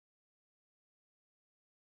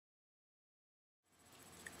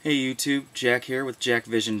Hey YouTube, Jack here with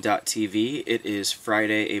JackVision.tv. It is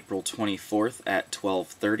Friday, April 24th at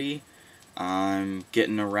 12:30. I'm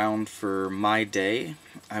getting around for my day.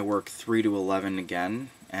 I work 3 to 11 again,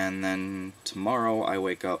 and then tomorrow I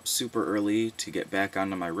wake up super early to get back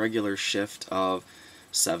onto my regular shift of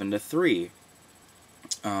 7 to 3.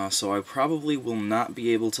 So I probably will not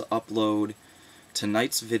be able to upload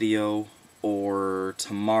tonight's video or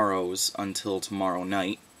tomorrow's until tomorrow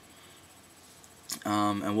night.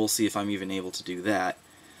 And we'll see if I'm even able to do that.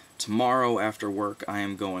 Tomorrow after work I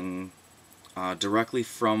am going directly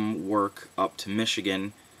from work up to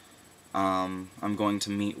Michigan. I'm going to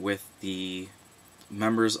meet with the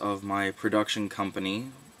members of my production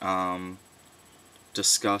company,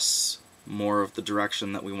 discuss more of the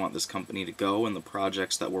direction that we want this company to go and the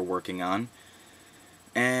projects that we're working on,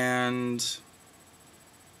 and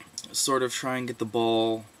sort of try and get the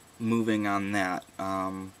ball moving on that.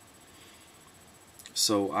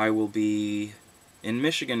 So I will be in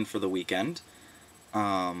Michigan for the weekend.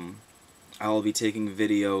 I will be taking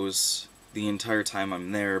videos the entire time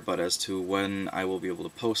I'm there, but as to when I will be able to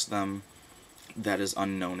post them, that is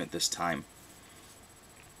unknown at this time.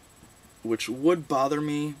 Which would bother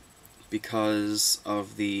me because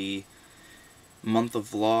of the month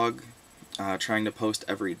of vlog, trying to post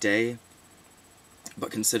every day. But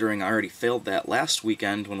considering I already failed that last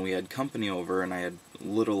weekend when we had company over and I had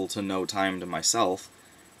little to no time to myself,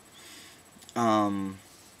 I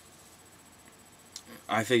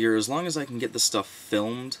figure as long as I can get the stuff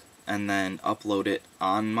filmed and then upload it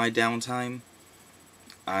on my downtime,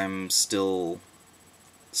 I'm still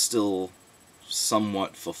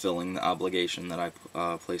somewhat fulfilling the obligation that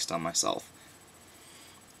I placed on myself.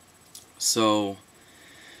 So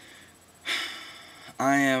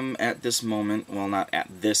I am at this moment, well, not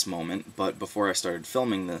at this moment, but before I started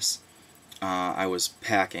filming this, I was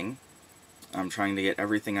packing. I'm trying to get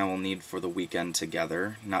everything I will need for the weekend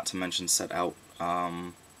together, not to mention set out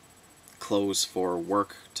clothes for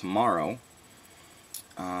work tomorrow,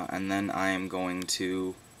 and then I am going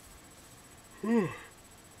to...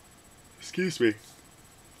 Excuse me.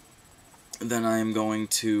 Then I am going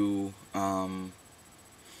to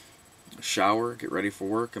shower, get ready for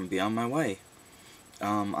work, and be on my way.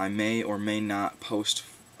 I may or may not post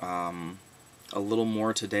a little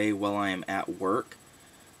more today while I am at work.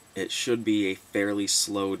 It should be a fairly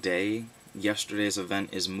slow day. Yesterday's event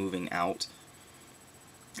is moving out,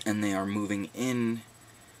 and they are moving in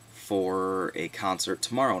for a concert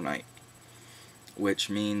tomorrow night, which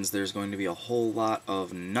means there's going to be a whole lot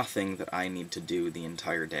of nothing that I need to do the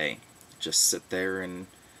entire day. Just sit there and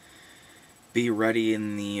be ready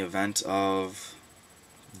in the event of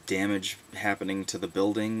damage happening to the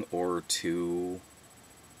building or to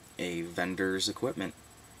a vendor's equipment.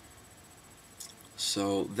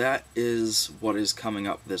 So that is what is coming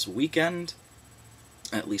up this weekend,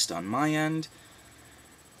 at least on my end.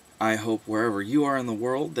 I hope wherever you are in the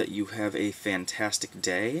world that you have a fantastic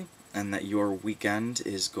day and that your weekend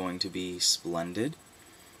is going to be splendid.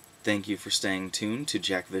 Thank you for staying tuned to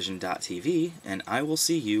JackVision.tv, and I will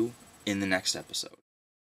see you in the next episode.